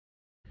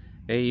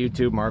Hey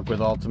YouTube, Mark with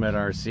Ultimate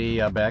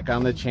RC, back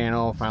on the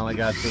channel. Finally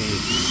got the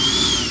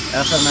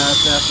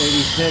FMS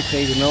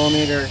F-86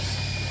 80mm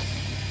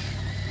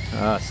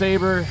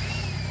Saber.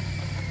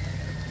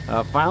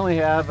 Finally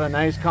have a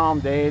nice calm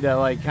day to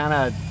like kind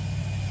of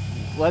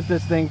let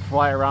this thing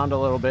fly around a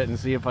little bit and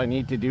see if I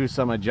need to do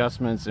some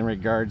adjustments in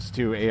regards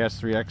to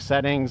AS3X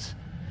settings.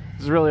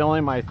 This is really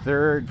only my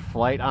third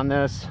flight on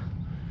this.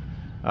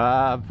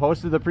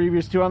 Posted the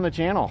previous two on the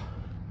channel.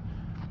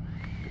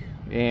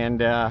 And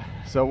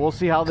so we'll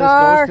see how this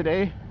goes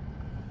today.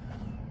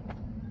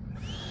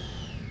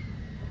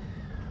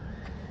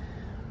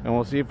 And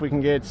we'll see if we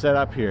can get it set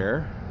up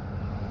here.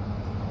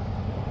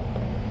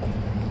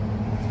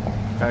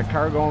 Got a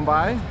car going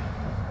by.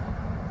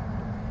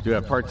 Do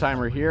a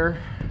part-timer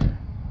here.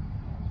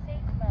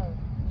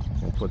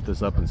 We'll put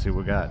this up and see what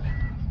we got.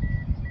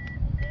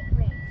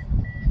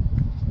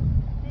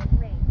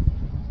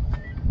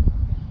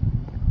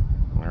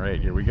 All right,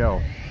 here we go.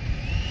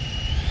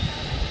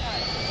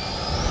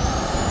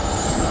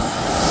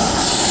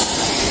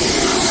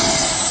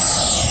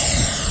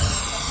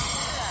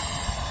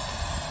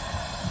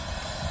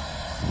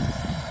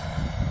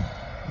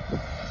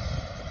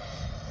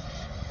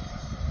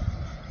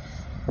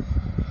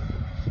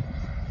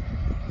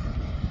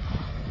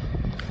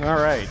 All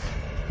right.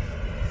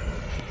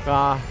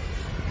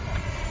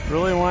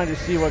 Really wanted to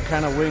see what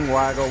kind of wing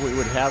waggle we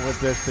would have with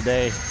this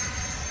today.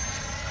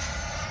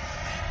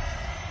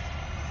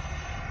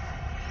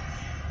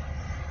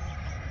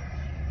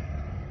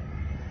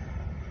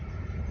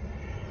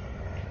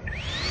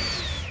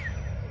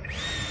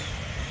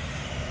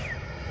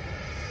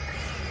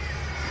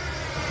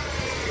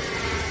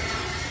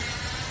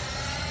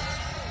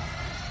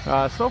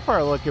 So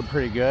far looking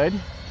pretty good.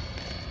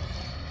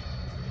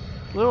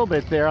 A little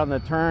bit there on the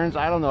turns.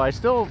 I don't know. I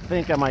still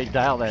think I might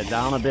dial that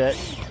down a bit.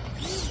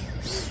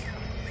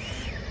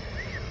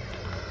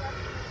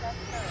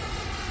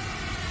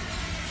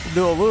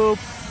 Do a loop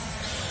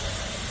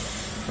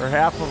or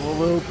half of a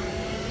loop.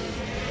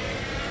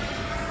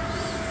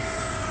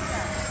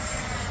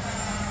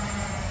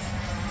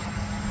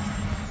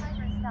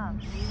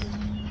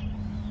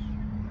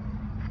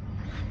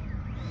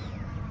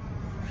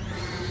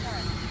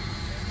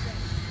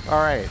 All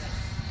right,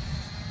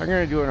 I'm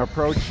going to do an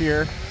approach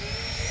here.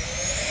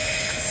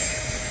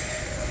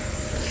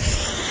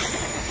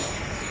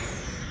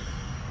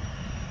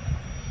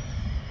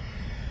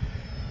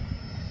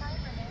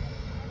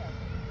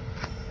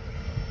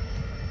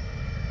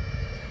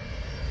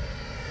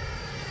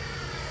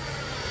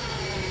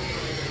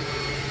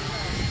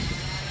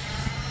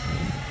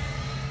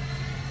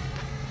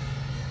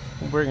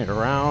 We'll bring it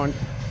around.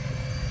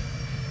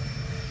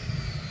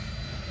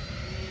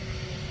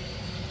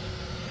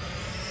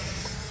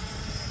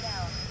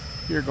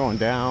 You're going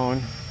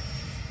down.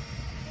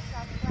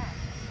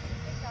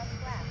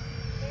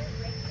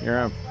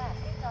 Here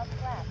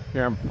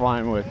I'm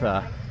flying with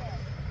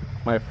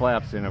my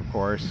flaps in, of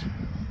course.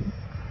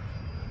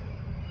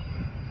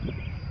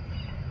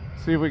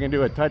 See if we can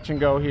do a touch and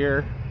go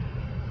here.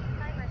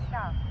 Timer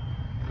stop.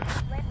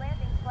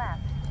 Landing flap.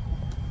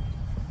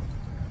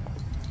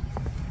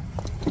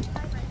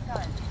 Timer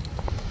start.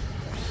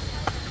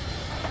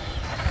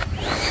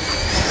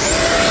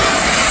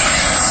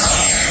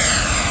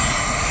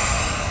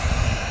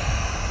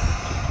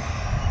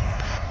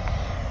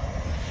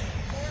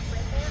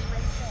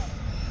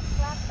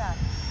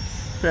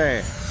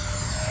 Okay.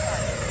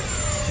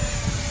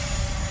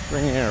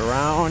 Bringing it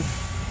around.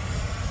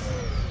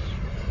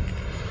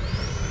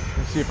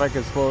 Let's see if I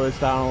can slow this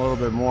down a little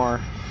bit more.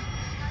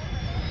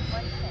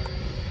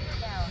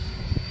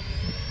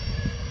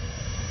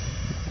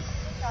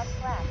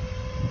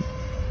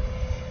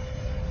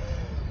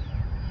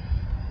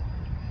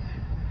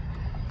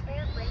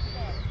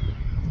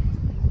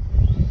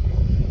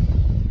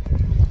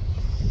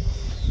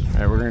 All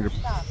right, we're going to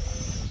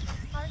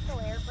Partial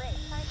air brake.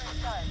 Timer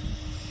start.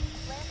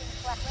 Landing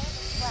flap.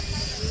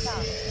 Timer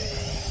stop.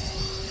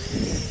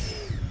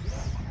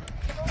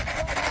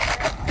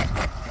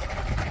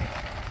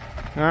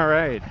 All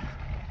right.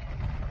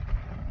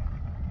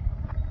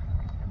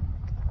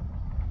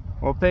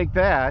 We'll take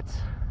that.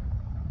 Safe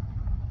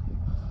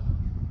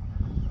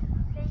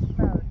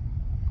mode.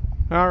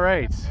 All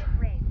right.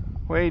 Race.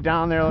 Way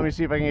down there. Let me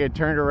see if I can get it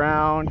turned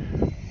around.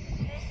 Race.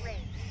 Race.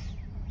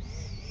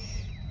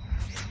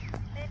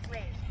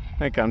 I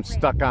think I'm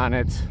stuck on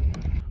it.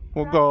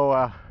 We'll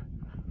go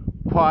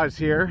pause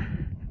here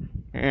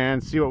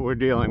and see what we're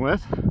dealing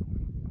with. I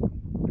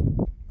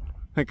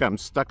think I'm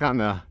stuck on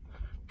the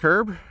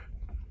curb.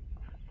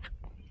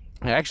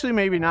 Actually,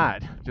 maybe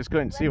not. Just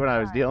couldn't see what I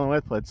was dealing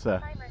with. Let's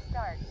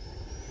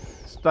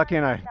stuck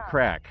in a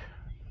crack.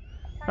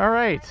 All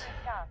right.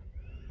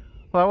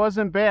 Well, that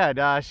wasn't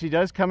bad. She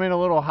does come in a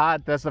little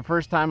hot. That's the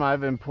first time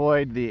I've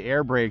employed the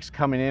air brakes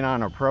coming in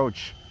on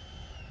approach.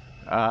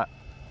 And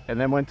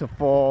then went to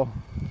full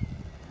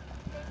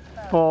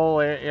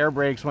air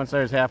brakes once I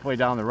was halfway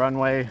down the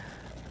runway.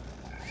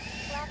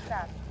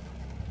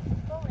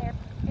 Full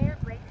air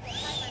brakes.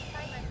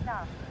 Timer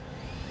stop.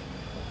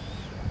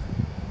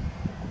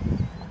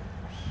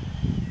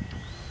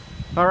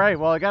 All right,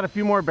 well, I got a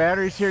few more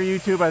batteries here,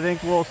 YouTube. I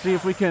think we'll see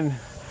if we can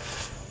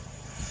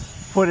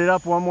put it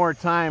up one more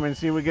time and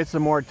see if we get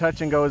some more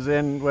touch and goes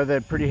in with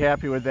it. Pretty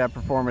happy with that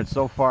performance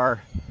so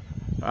far.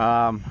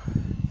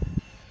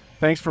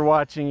 Thanks for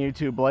watching,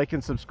 YouTube. Like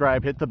and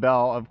subscribe, hit the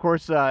bell. Of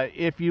course,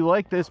 if you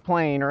like this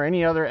plane or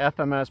any other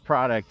FMS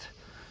product,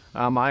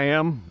 I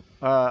am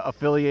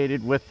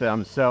affiliated with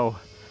them, so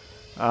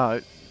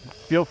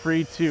feel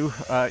free to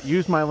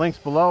use my links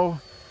below.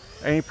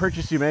 Any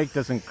purchase you make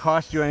doesn't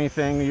cost you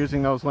anything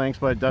using those links,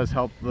 but it does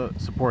help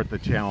support the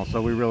channel, so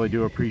we really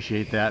do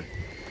appreciate that.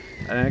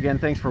 And again,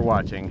 thanks for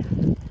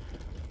watching.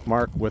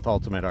 Mark with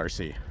Ultimate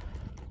RC.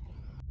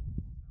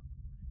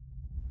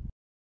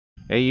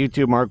 Hey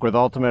YouTube, Mark with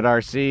Ultimate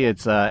RC.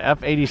 It's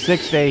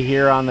F-86 day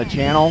here on the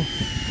channel.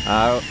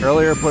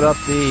 Earlier put up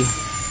the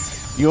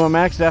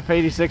UMX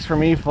F-86 for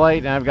me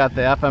flight, and I've got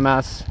the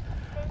FMS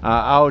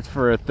out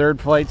for a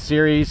third flight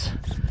series.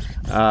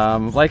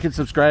 Like and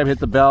subscribe, hit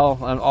the bell,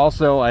 and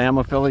also I am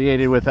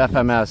affiliated with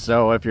FMS,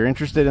 so if you're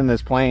interested in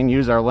this plane,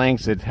 use our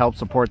links. It helps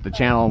support the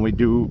channel, and we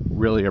do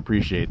really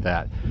appreciate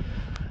that.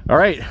 All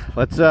right,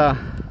 let's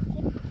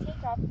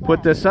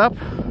put this up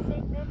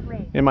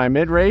in my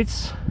mid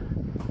rates.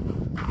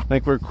 I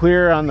think we're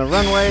clear on the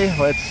runway.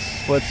 Let's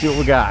see what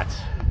we got.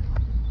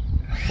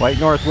 White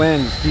north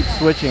winds keep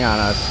switching on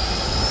us.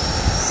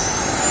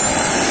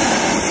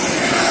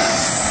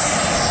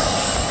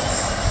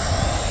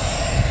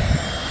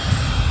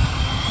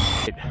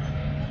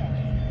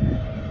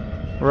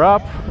 We're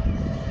up. Up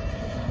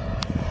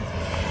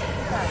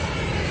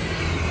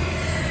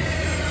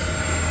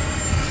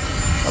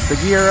the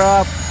gear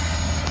up.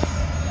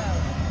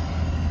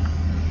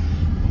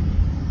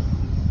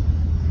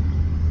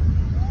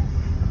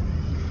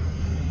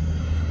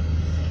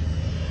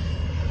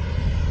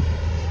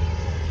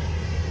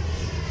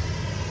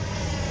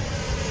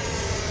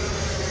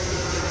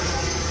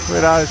 Put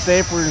it out of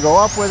safe, we're gonna go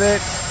up with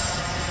it.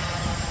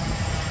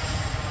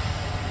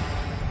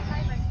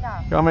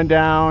 Coming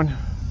down.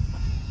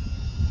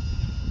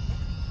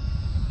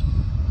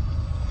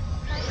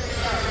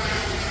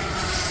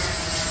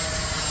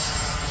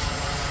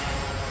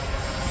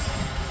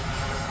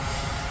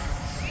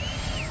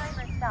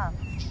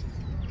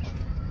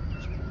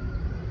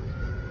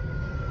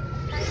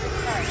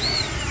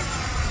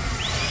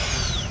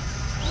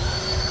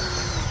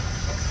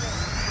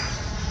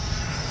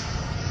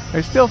 I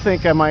still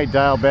think I might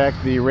dial back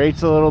the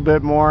rates a little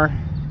bit more.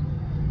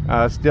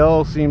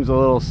 Still seems a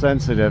little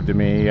sensitive to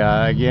me.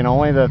 Again,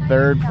 only the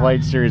third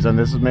flight series, and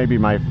this is maybe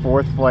my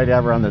fourth flight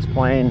ever on this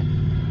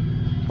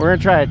plane. We're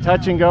gonna try a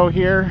touch and go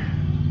here.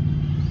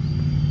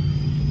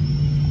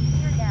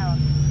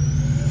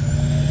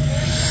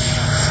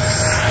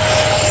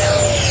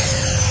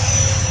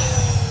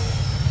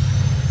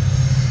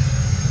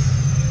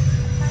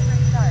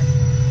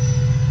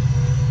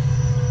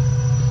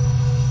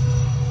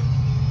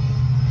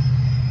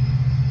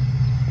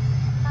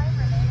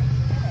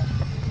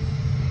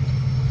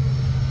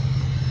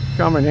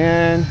 Coming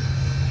in.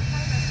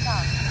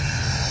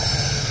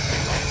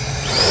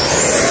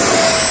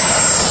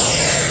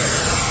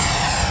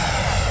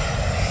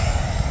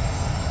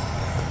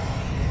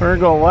 We're gonna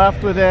go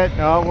left with it.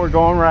 No, we're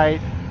going right.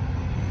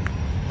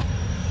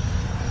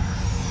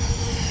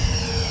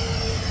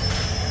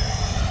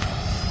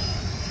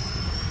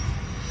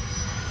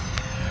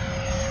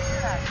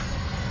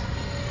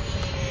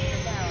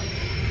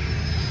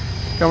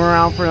 Come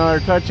around for another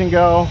touch and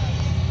go.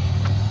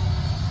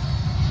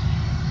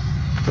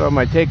 Throw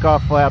my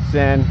takeoff flaps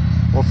in.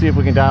 We'll see if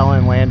we can dial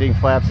in landing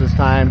flaps this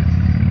time.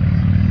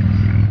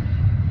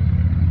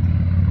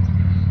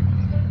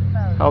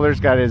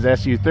 Helder's got his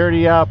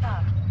SU-30 up.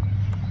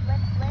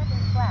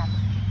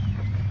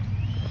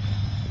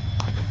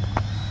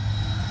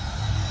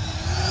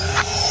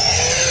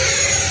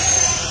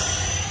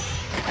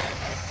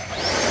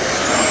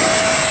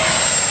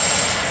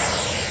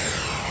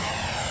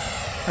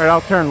 All right,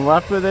 I'll turn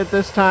left with it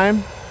this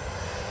time.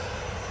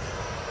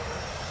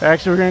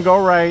 Actually, we're gonna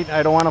go right.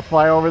 I don't want to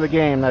fly over the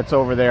game that's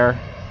over there.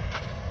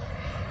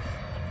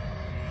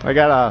 I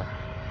got a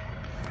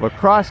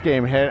lacrosse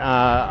game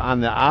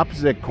on the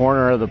opposite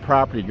corner of the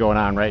property going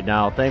on right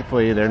now.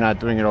 Thankfully, they're not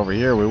doing it over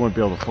here. We wouldn't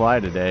be able to fly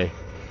today.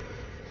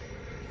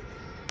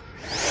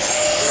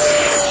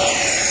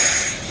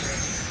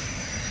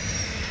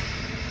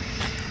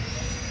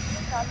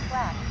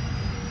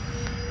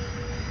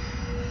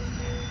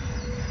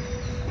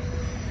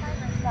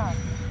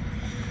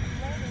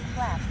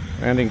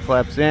 Landing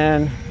flaps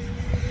in.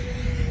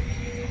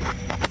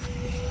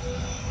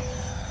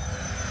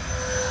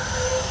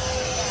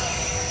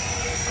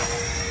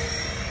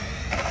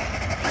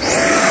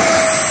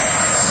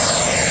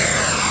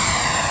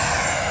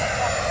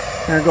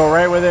 Gonna go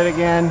right with it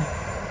again.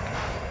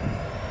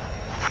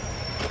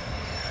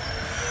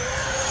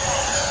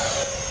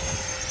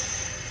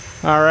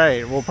 All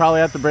right, we'll probably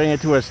have to bring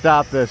it to a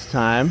stop this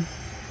time.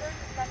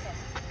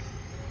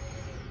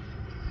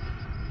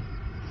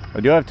 I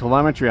do have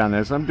telemetry on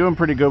this. I'm doing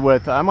pretty good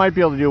with. I might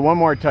be able to do one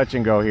more touch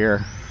and go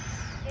here.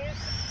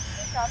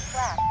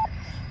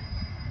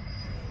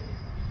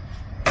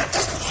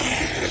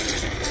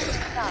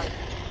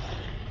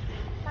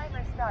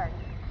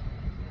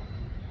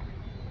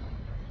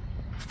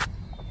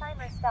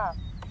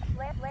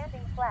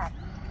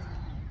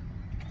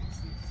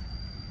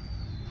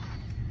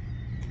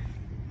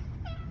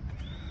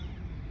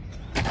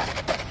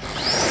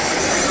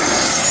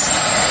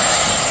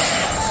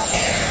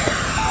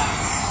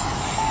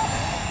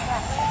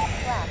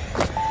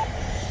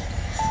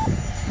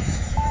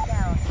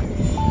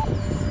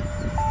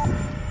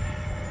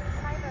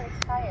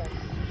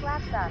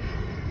 Stop.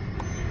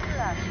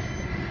 Stop.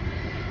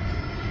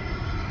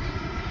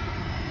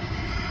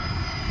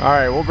 All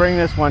right, we'll bring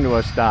this one to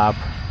a stop.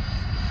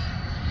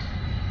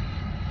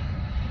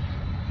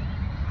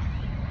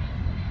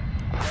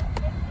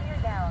 Gear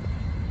down.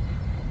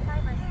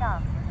 Timer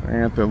stop. We're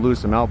gonna have to lose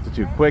some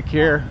altitude quick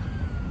here.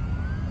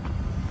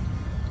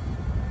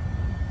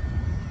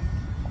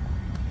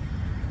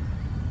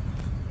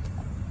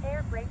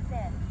 Air brakes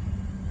in.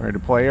 We're gonna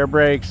deploy air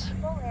brakes.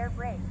 Full air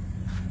brakes.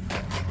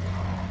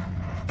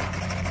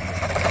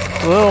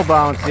 A little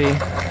bouncy,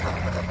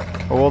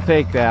 but we'll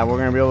take that. We're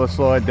gonna be able to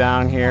slow it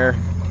down here.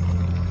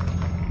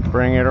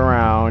 Bring it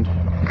around.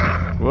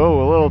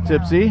 Whoa, a little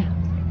tipsy.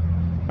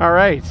 All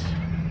right.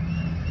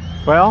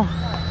 Well,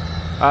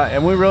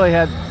 and we really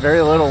had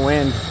very little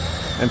wind.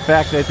 In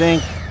fact, I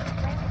think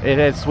it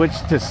had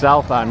switched to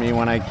south on me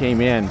when I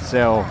came in.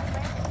 So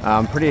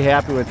I'm pretty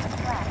happy with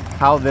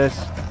how this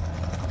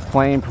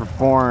plane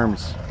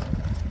performs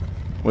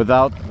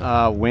without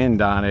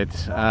wind on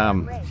it.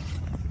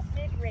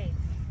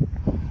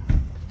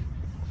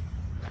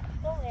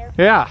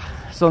 Yeah,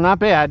 so not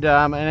bad.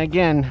 And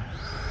again,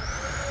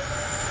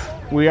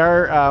 we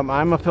are,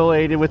 I'm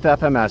affiliated with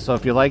FMS, so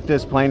if you like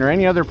this plane or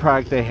any other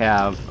product they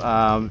have,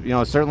 you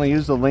know, certainly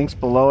use the links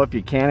below if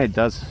you can. It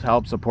does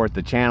help support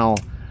the channel.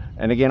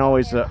 And again,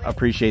 always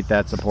appreciate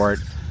that support.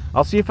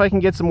 I'll see if I can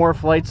get some more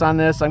flights on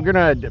this. I'm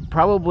gonna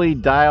probably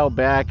dial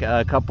back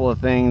a couple of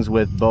things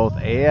with both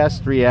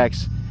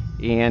AS3X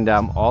and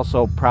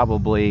also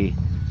probably,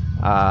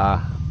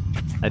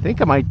 I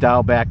think I might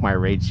dial back my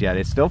rates yet.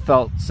 It still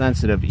felt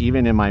sensitive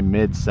even in my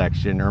mid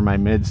section or my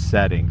mid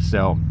setting.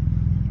 So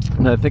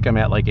I think I'm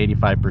at like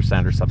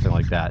 85% or something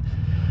like that.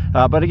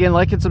 But again,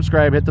 like and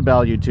subscribe, hit the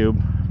bell, YouTube.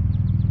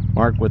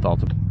 Mark with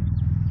Ultimate.